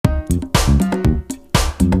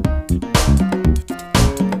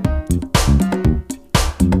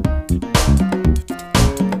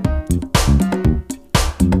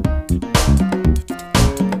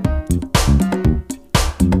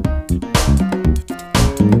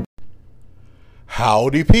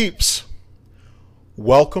Howdy peeps.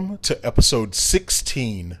 Welcome to episode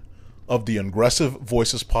 16 of the Ingressive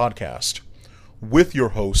Voices podcast with your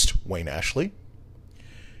host, Wayne Ashley.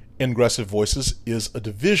 Ingressive Voices is a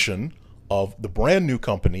division of the brand new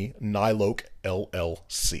company, Nyloke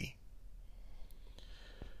LLC.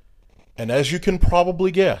 And as you can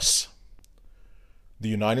probably guess, the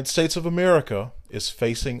United States of America is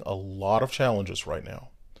facing a lot of challenges right now.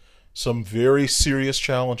 Some very serious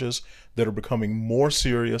challenges that are becoming more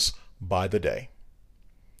serious by the day.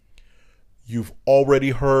 You've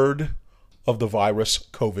already heard of the virus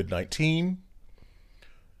COVID-19.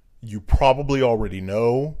 You probably already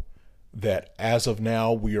know that as of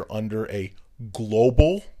now, we are under a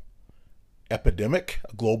global epidemic,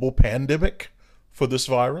 a global pandemic for this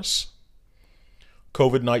virus.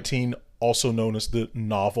 COVID-19, also known as the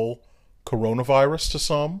novel coronavirus to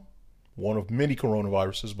some, one of many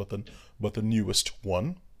coronaviruses, but the newest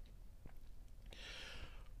one.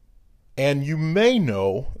 And you may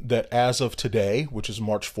know that as of today, which is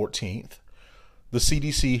March 14th, the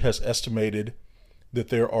CDC has estimated that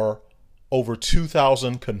there are over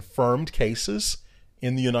 2,000 confirmed cases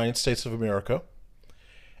in the United States of America,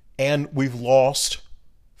 and we've lost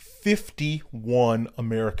 51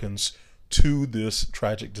 Americans to this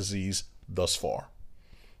tragic disease thus far.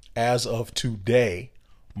 As of today,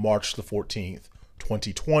 March the 14th,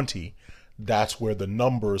 2020, that's where the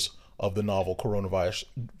numbers of the novel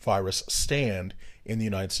coronavirus stand in the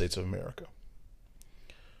United States of America.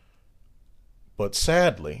 But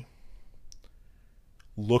sadly,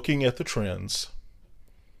 looking at the trends,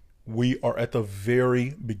 we are at the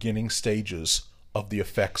very beginning stages of the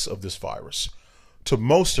effects of this virus. To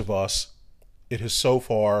most of us, it has so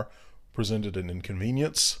far presented an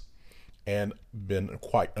inconvenience and been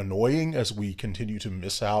quite annoying as we continue to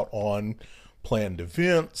miss out on planned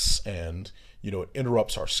events, and it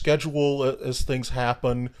interrupts our schedule as things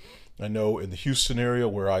happen. I know in the Houston area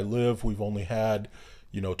where I live, we've only had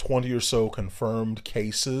 20 or so confirmed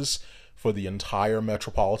cases for the entire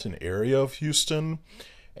metropolitan area of Houston,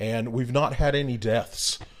 and we've not had any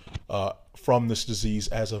deaths from this disease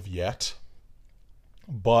as of yet.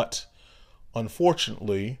 But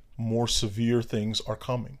unfortunately, more severe things are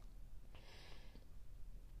coming.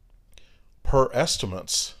 Per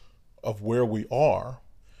estimates of where we are,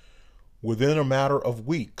 within a matter of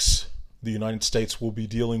weeks, the United States will be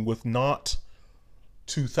dealing with not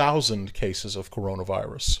 2,000 cases of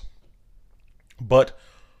coronavirus, but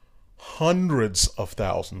hundreds of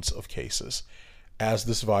thousands of cases as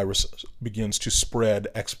this virus begins to spread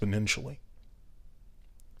exponentially.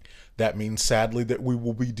 That means, sadly, that we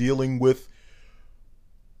will be dealing with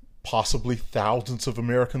possibly thousands of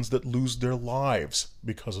Americans that lose their lives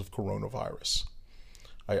because of coronavirus.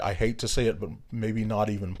 I hate to say it, but maybe not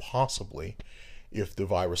even possibly if the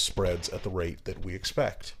virus spreads at the rate that we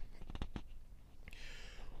expect.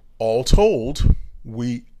 All told,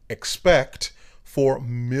 we expect for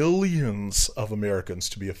millions of Americans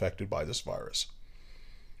to be affected by this virus.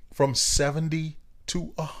 From 70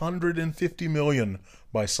 to 150 million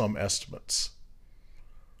by some estimates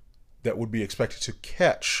that would be expected to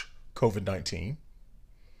catch COVID-19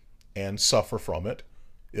 and suffer from it,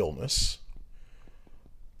 illness.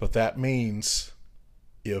 But that means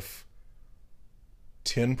if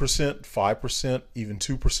 10%, 5%, even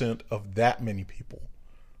 2% of that many people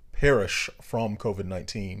perish from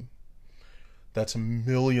COVID-19, that's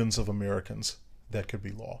millions of Americans that could be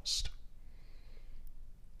lost.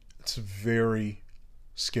 It's very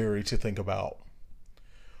scary to think about.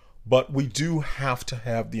 But we do have to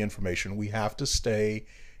have the information. We have to stay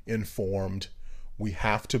informed. We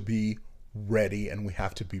have to be ready, and we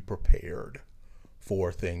have to be prepared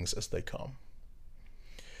for things as they come.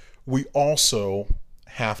 We also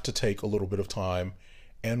have to take a little bit of time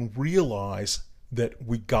and realize that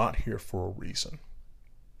we got here for a reason.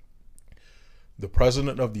 The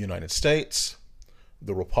President of the United States,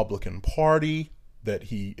 the Republican Party that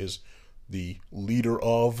he is the leader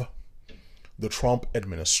of, the Trump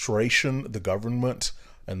administration, the government,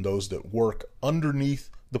 and those that work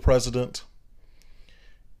underneath the president.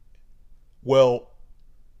 Well,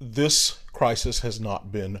 this crisis has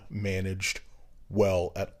not been managed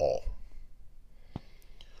well at all.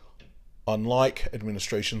 Unlike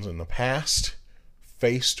administrations in the past,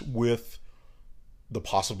 faced with the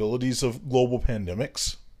possibilities of global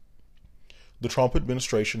pandemics, the Trump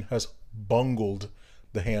administration has bungled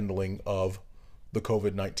the handling of the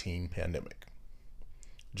COVID-19 pandemic.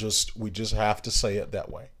 We just have to say it that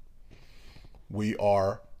way. We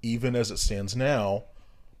are, even as it stands now,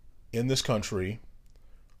 in this country,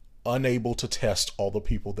 unable to test all the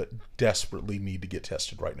people that desperately need to get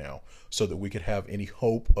tested right now so that we could have any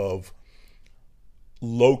hope of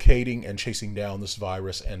locating and chasing down this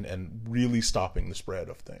virus and really stopping the spread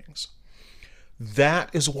of things. That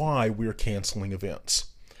is why we're canceling events.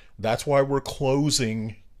 That's why we're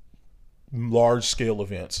closing large-scale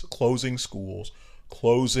events, closing schools,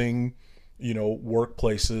 closing,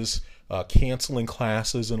 workplaces, canceling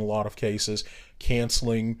classes in a lot of cases,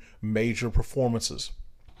 canceling major performances.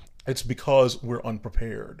 It's because we're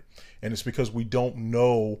unprepared, and it's because we don't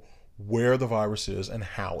know where the virus is and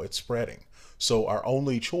how it's spreading. So our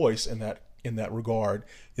only choice in that regard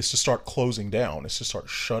is to start closing down, is to start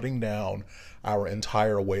shutting down our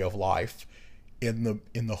entire way of life in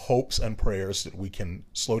the hopes and prayers that we can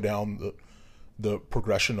slow down the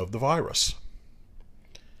progression of the virus.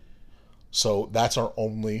 So that's our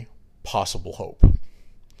only possible hope.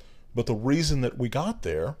 But the reason that we got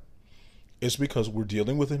there is because we're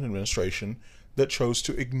dealing with an administration that chose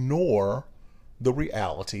to ignore the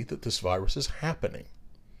reality that this virus is happening.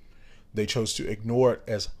 They chose to ignore it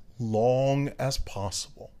as long as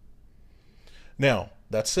possible. Now,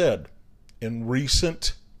 that said, in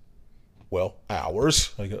recent,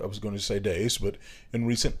 hours, I was going to say days, but in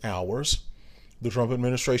recent hours, the Trump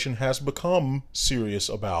administration has become serious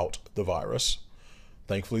about the virus.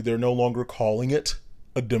 Thankfully, they're no longer calling it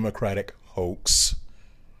a Democratic hoax.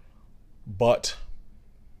 But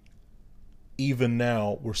even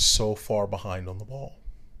now, we're so far behind on the ball.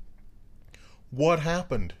 What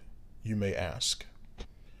happened, you may ask?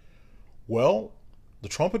 Well, the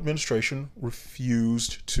Trump administration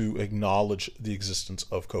refused to acknowledge the existence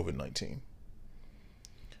of COVID-19.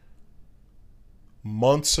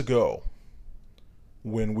 Months ago,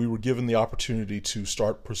 when we were given the opportunity to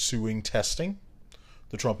start pursuing testing,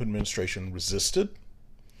 the Trump administration resisted.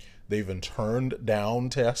 They even turned down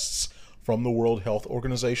tests from the World Health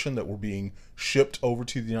Organization that were being shipped over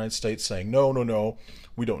to the United States, saying, no,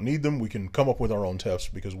 we don't need them. We can come up with our own tests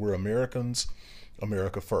because we're Americans,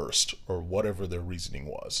 America first, or whatever their reasoning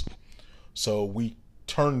was. So we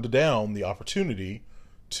turned down the opportunity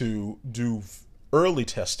to do early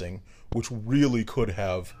testing, which really could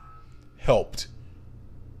have helped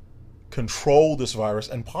control this virus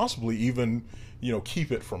and possibly even,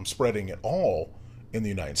 keep it from spreading at all in the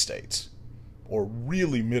United States, or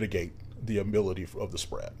really mitigate the ability of the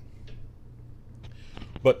spread.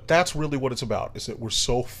 But that's really what it's about, is that we're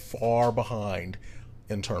so far behind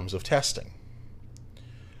in terms of testing.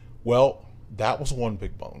 Well, that was one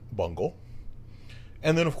big bungle.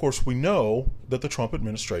 And then, of course, we know that the Trump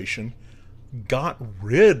administration got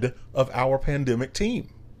rid of our pandemic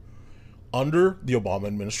team. Under the Obama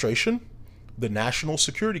administration, the National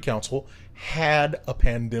Security Council had a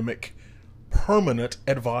pandemic permanent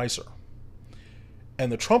advisor.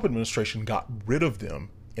 And the Trump administration got rid of them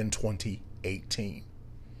in 2018.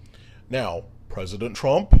 Now, President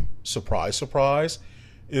Trump, surprise, surprise,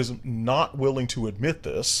 is not willing to admit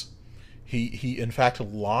this. He in fact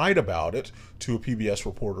lied about it to a PBS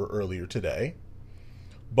reporter earlier today.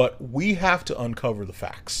 But we have to uncover the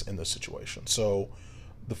facts in this situation. So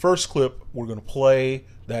the first clip, we're going to play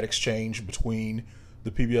that exchange between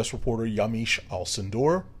the PBS reporter Yamiche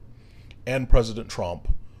Alcindor and President Trump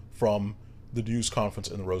from the news conference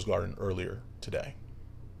in the Rose Garden earlier today.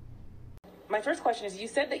 My first question is, you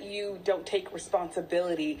said that you don't take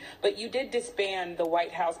responsibility, but you did disband the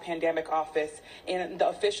White House Pandemic Office, and the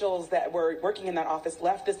officials that were working in that office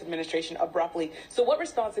left this administration abruptly. So what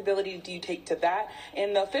responsibility do you take to that?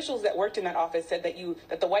 And the officials that worked in that office said that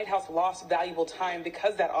the White House lost valuable time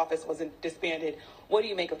because that office wasn't disbanded. What do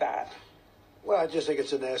you make of that? Well, I just think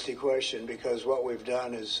it's a nasty question, because what we've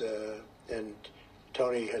done is, and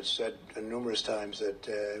Tony has said numerous times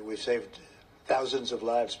that we've saved thousands of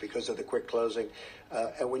lives because of the quick closing.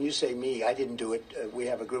 And when you say me, I didn't do it. We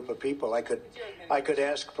have a group of people. I could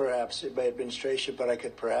ask perhaps my administration, but I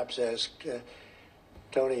could perhaps ask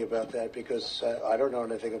Tony about that, because I don't know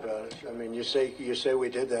anything about it. I mean, you say we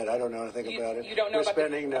did that. I don't know anything about it. You don't know about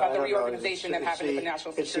the reorganization that happened at the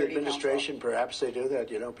National Security It's the administration. Council. Perhaps they do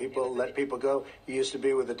that. People let people go. You used to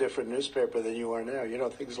be with a different newspaper than you are now.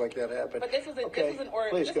 Things like that happen. But this was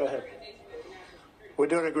Please go ahead. We're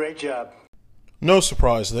doing a great job. No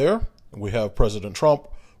surprise there. We have President Trump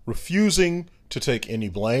refusing to take any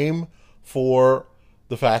blame for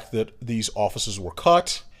the fact that these offices were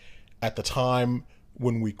cut at the time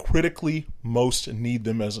when we critically most need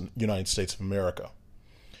them as the United States of America.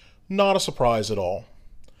 Not a surprise at all.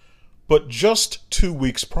 But just 2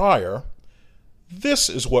 weeks prior, this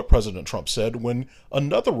is what President Trump said when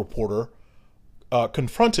another reporter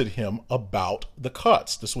confronted him about the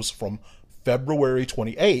cuts. This was from February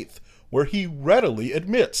 28th, where he readily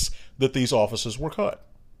admits that these offices were cut.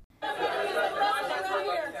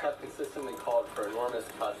 consistently called for enormous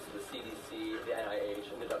cuts to the CDC, the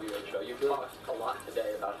NIH, and the WHO. You've talked a lot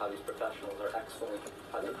today about how these professionals are excellent,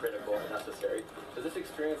 how they're critical and necessary. Does this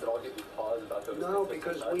experience at all give you pause about those? No,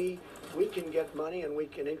 because we can get money and we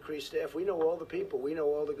can increase staff. We know all the people. We know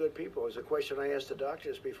all the good people. It was a question I asked the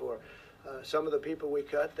doctors before. Some of the people we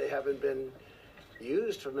cut, they haven't been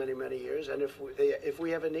used for many, many years. And if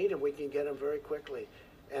we ever need them, we can get them very quickly.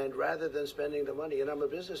 And rather than spending the money, and I'm a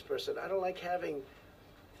business person, I don't like having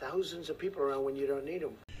thousands of people around when you don't need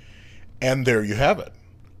them. And there you have it.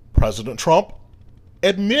 President Trump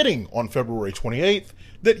admitting on February 28th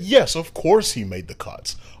that yes, of course he made the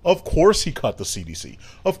cuts. Of course he cut the CDC.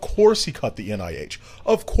 Of course he cut the NIH.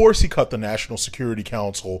 Of course he cut the National Security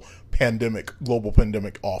Council Global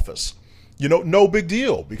Pandemic Office. You know, no big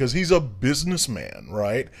deal because he's a businessman,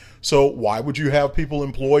 right? So why would you have people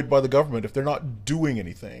employed by the government if they're not doing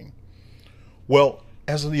anything? Well,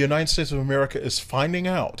 as the United States of America is finding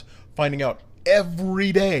out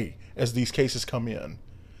every day as these cases come in,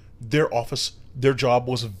 their job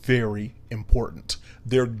was very important.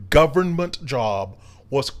 Their government job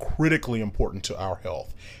was critically important to our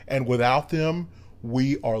health. And without them,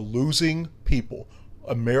 we are losing people.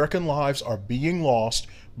 American lives are being lost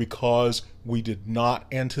because we did not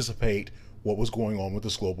anticipate what was going on with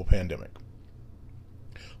this global pandemic.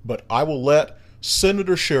 But I will let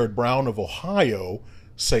Senator Sherrod Brown of Ohio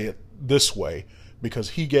say it this way,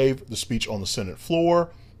 because he gave the speech on the Senate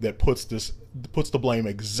floor that puts the blame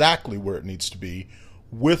exactly where it needs to be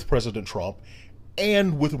with President Trump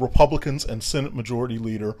and with Republicans and Senate Majority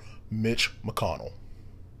Leader Mitch McConnell.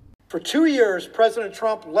 For 2 years, President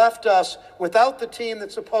Trump left us without the team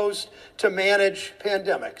that's supposed to manage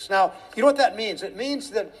pandemics. Now, you know what that means? It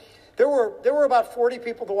means that there were about 40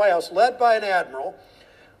 people at the White House, led by an admiral,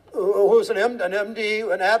 who was an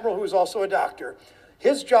MD, an admiral who was also a doctor.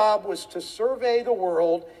 His job was to survey the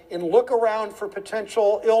world and look around for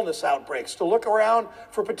potential illness outbreaks, to look around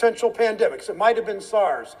for potential pandemics. It might have been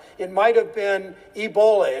SARS. It might have been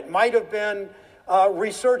Ebola. It might have been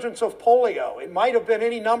resurgence of polio. It might have been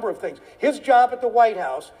any number of things. His job at the White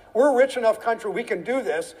House, we're a rich enough country, we can do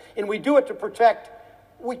this, and we do it to protect.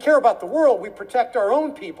 We care about the world. We protect our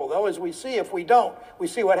own people, though, as we see. If we don't, we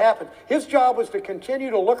see what happens. His job was to continue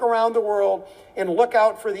to look around the world and look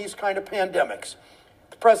out for these kind of pandemics.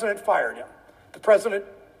 The president fired him. The president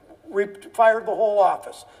fired the whole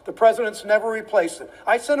office. The president's never replaced him.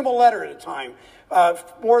 I sent him a letter at a time,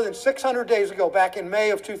 more than 600 days ago, back in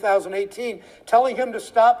May of 2018, telling him to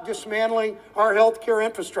stop dismantling our healthcare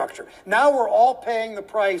infrastructure. Now we're all paying the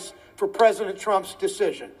price for President Trump's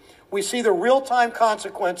decision. We see the real-time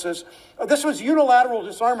consequences. This was unilateral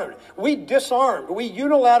disarmament. We disarmed. We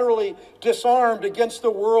unilaterally disarmed against the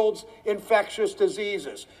world's infectious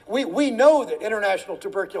diseases. We know that international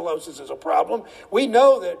tuberculosis is a problem. We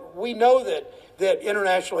know that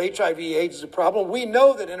international HIV/AIDS is a problem. We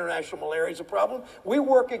know that international malaria is a problem. We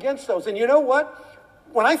work against those. And you know what?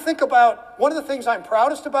 When I think about one of the things I'm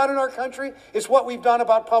proudest about in our country is what we've done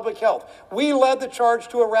about public health. We led the charge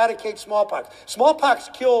to eradicate smallpox. Smallpox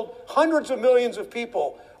killed hundreds of millions of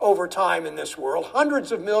people over time in this world,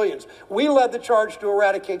 hundreds of millions. We led the charge to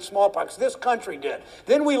eradicate smallpox. This country did.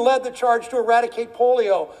 Then we led the charge to eradicate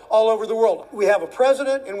polio all over the world. We have a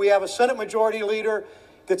president and we have a Senate Majority Leader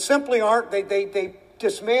that simply aren't, they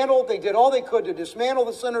dismantled, they did all they could to dismantle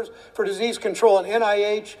the Centers for Disease Control and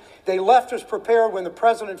NIH. They left us prepared when the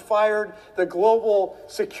president fired the global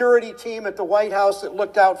security team at the White House that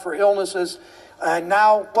looked out for illnesses. And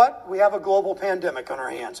now what? We have a global pandemic on our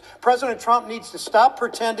hands. President Trump needs to stop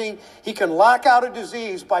pretending he can lock out a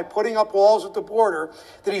disease by putting up walls at the border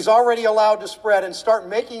that he's already allowed to spread and start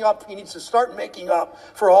making up. He needs to start making up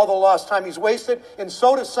for all the lost time he's wasted. And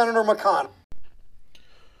so does Senator McConnell.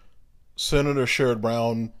 Senator Sherrod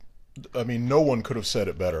Brown, I mean, no one could have said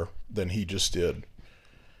it better than he just did.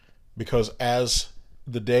 Because as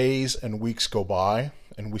the days and weeks go by,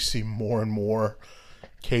 and we see more and more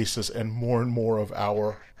cases and more of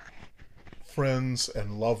our friends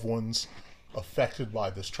and loved ones affected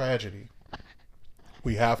by this tragedy,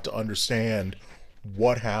 we have to understand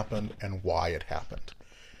what happened and why it happened.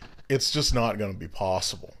 It's just not going to be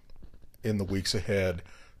possible in the weeks ahead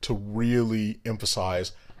to really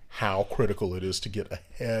emphasize how critical it is to get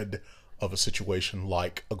ahead of a situation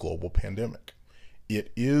like a global pandemic.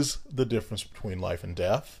 It is the difference between life and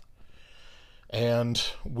death. And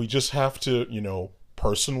we just have to,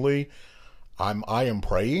 personally, I am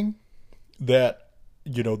praying that,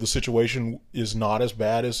 the situation is not as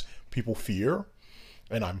bad as people fear.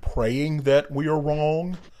 And I'm praying that we are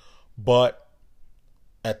wrong. But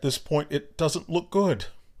at this point, it doesn't look good.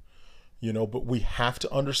 But we have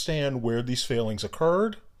to understand where these failings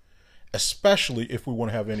occurred especially if we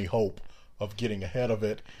want to have any hope of getting ahead of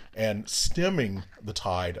it and stemming the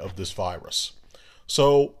tide of this virus.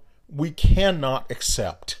 So we cannot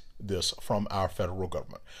accept this from our federal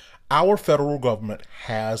government. Our federal government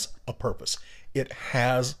has a purpose. It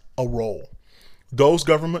has a role. Those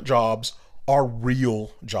government jobs are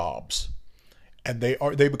real jobs, and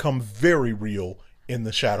they become very real in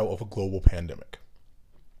the shadow of a global pandemic.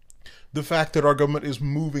 The fact that our government is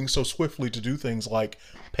moving so swiftly to do things like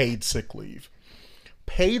paid sick leave.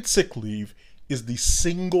 Paid sick leave is the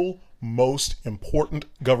single most important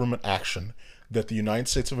government action that the United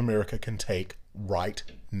States of America can take right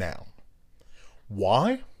now.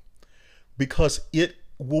 Why? Because it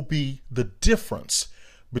will be the difference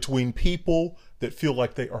between people that feel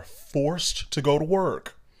like they are forced to go to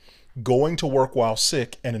work, going to work while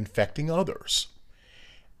sick and infecting others,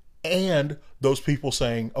 and those people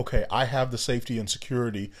saying, okay, I have the safety and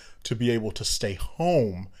security to be able to stay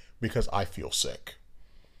home because I feel sick.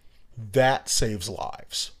 That saves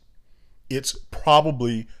lives. It's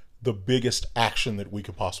probably the biggest action that we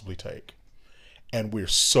could possibly take. And we're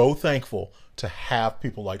so thankful to have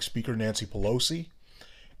people like Speaker Nancy Pelosi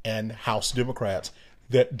and House Democrats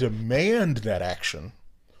that demand that action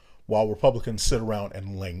while Republicans sit around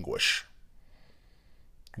and languish.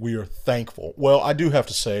 We are thankful. Well, I do have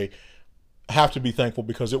to say, have to be thankful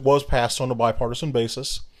because it was passed on a bipartisan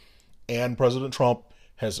basis, and President Trump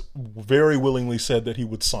has very willingly said that he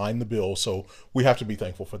would sign the bill, so we have to be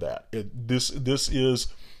thankful for that. This is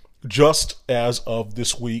just as of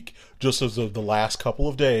this week, just as of the last couple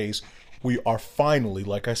of days, we are finally,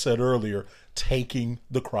 like I said earlier, taking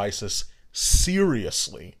the crisis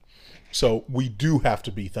seriously. So we do have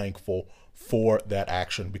to be thankful for that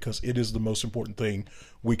action because it is the most important thing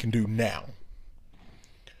we can do now.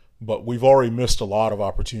 But we've already missed a lot of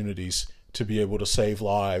opportunities to be able to save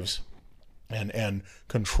lives and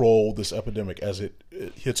control this epidemic as it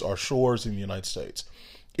hits our shores in the United States.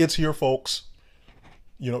 It's here, folks.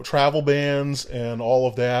 You know, travel bans and all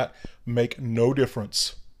of that make no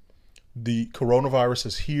difference. The coronavirus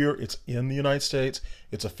is here. It's in the United States.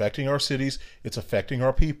 It's affecting our cities. It's affecting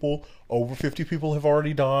our people. Over 50 people have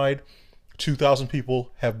already died. 2,000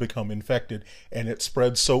 people have become infected. And it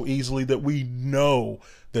spreads so easily that we know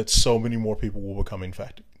that so many more people will become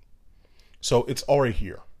infected. So it's already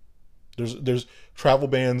here. There's travel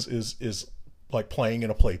bans is like playing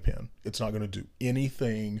in a playpen. It's not going to do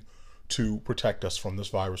anything to protect us from this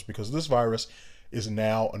virus because this virus is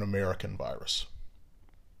now an American virus.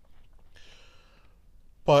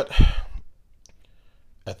 But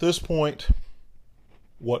at this point,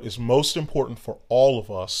 what is most important for all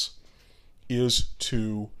of us is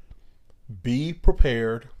to be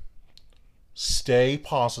prepared, stay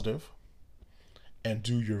positive, and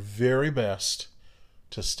do your very best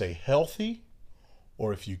to stay healthy,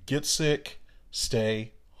 or if you get sick,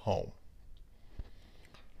 stay home.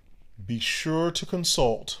 Be sure to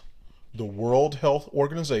consult the World Health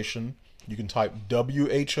Organization. You can type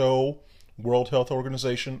WHO, World Health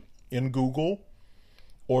Organization, in Google,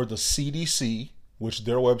 or the CDC, which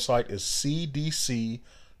their website is cdc.gov.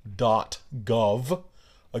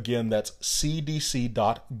 Again, that's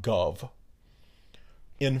cdc.gov.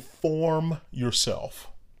 Inform yourself.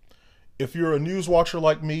 If you're a news watcher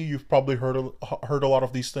like me, you've probably heard a lot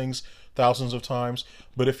of these things thousands of times.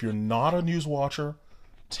 But if you're not a news watcher,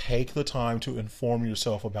 take the time to inform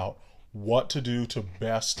yourself about what to do to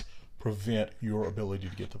best prevent your ability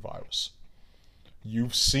to get the virus.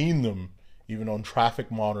 You've seen them even on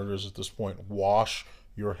traffic monitors at this point. Wash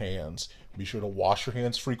your hands. Be sure to wash your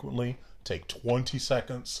hands frequently. Take 20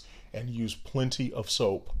 seconds and use plenty of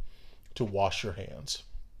soap to wash your hands.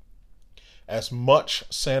 As much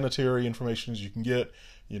sanitary information as you can get,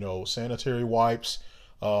 sanitary wipes.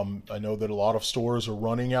 I know that a lot of stores are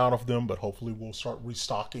running out of them, but hopefully we'll start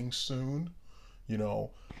restocking soon.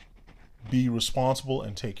 Be responsible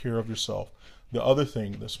and take care of yourself. The other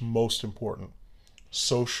thing that's most important,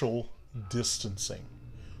 social distancing.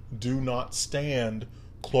 Do not stand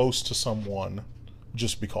close to someone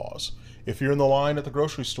just because. If you're in the line at the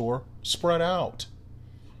grocery store, spread out.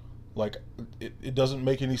 Like, it doesn't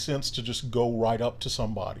make any sense to just go right up to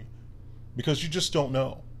somebody because you just don't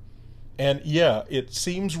know. And yeah, it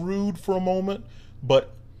seems rude for a moment,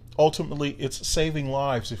 but ultimately it's saving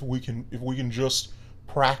lives if we can just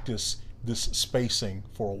practice this spacing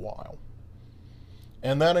for a while.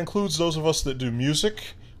 And that includes those of us that do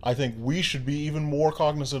music. I think we should be even more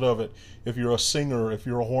cognizant of it. If you're a singer, if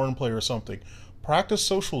you're a horn player or something, practice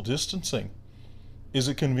social distancing. Is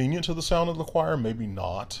it convenient to the sound of the choir? Maybe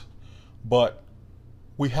not. But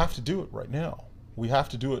we have to do it right now. We have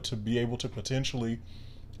to do it to be able to potentially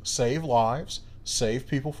save lives, save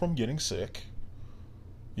people from getting sick.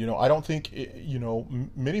 I don't think,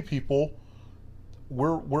 many people,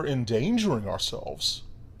 we're endangering ourselves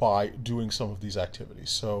by doing some of these activities.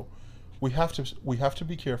 So we have to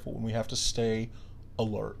be careful, and we have to stay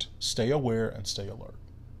alert, stay aware, and stay alert.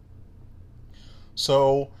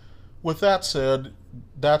 So with that said,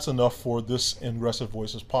 that's enough for this Ingressive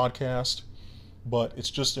Voices podcast, but it's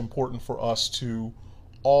just important for us to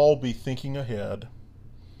all be thinking ahead.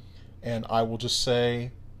 And I will just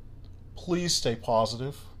say, please stay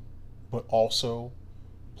positive, but also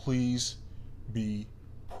please be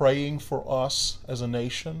praying for us as a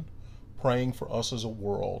nation, praying for us as a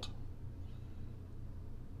world.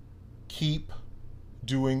 Keep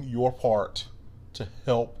doing your part to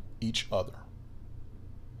help each other.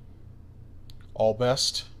 All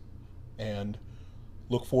best, and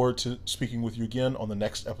look forward to speaking with you again on the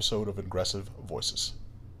next episode of Ingressive Voices.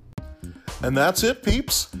 And that's it,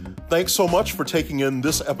 peeps. Thanks so much for taking in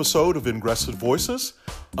this episode of Ingressive Voices.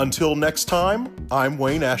 Until next time, I'm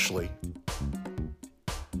Wayne Ashley.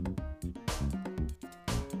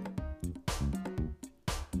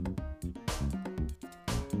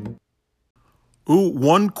 Ooh,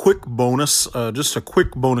 one quick bonus, just a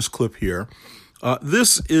quick bonus clip here.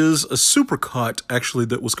 This is a supercut, actually,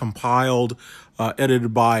 that was compiled,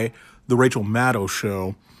 edited by the Rachel Maddow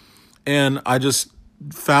Show. And I just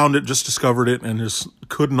found it, just discovered it, and just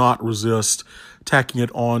could not resist tacking it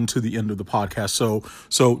on to the end of the podcast.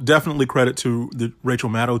 So definitely credit to the Rachel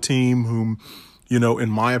Maddow team, whom, in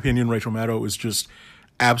my opinion, Rachel Maddow is just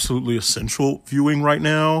absolutely essential viewing right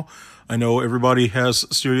now. I know everybody has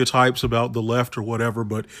stereotypes about the left or whatever,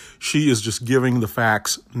 but she is just giving the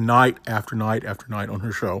facts night after night after night on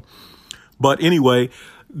her show. But anyway,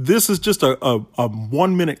 this is just a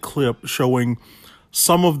 1 minute clip showing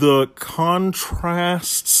some of the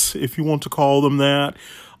contrasts, if you want to call them that,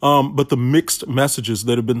 but the mixed messages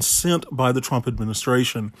that have been sent by the Trump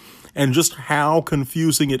administration, and just how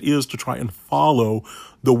confusing it is to try and follow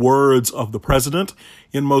the words of the president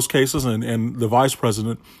in most cases and the vice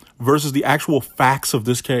president versus the actual facts of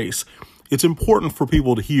this case. It's important for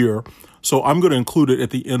people to hear, so I'm going to include it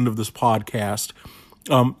at the end of this podcast.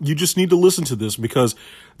 You just need to listen to this because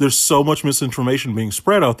there's so much misinformation being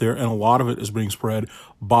spread out there, and a lot of it is being spread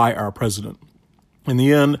by our president. In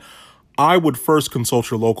the end, I would first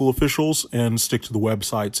consult your local officials and stick to the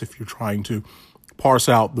websites if you're trying to parse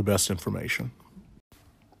out the best information.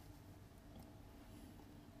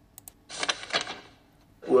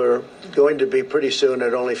 We're going to be pretty soon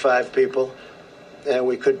at only 5 people, and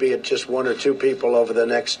we could be at just 1 or 2 people over the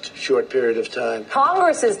next short period of time.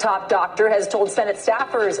 Congress's top doctor has told Senate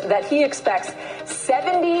staffers that he expects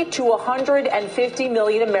 70 to 150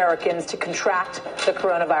 million Americans to contract the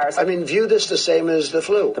coronavirus. I mean, view this the same as the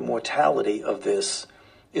flu. The mortality of this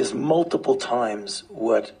is multiple times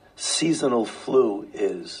what seasonal flu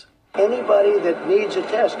is. Anybody that needs a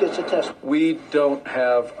test gets a test. We don't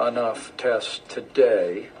have enough tests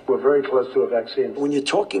today. We're very close to a vaccine. When you're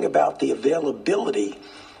talking about the availability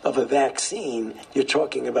of a vaccine, you're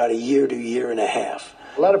talking about a year to year and a half.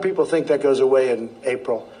 A lot of people think that goes away in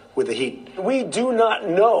April with the heat. We do not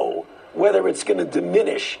know whether it's going to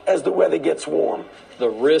diminish as the weather gets warm. The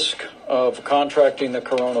risk of contracting the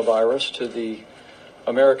coronavirus to the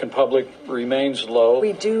American public remains low.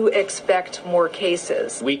 We do expect more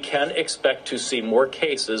cases. We can expect to see more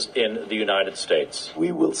cases in the United States.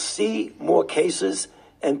 We will see more cases,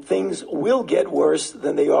 and things will get worse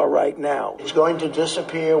than they are right now. It's going to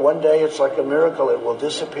disappear. One day it's like a miracle. It will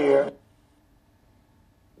disappear.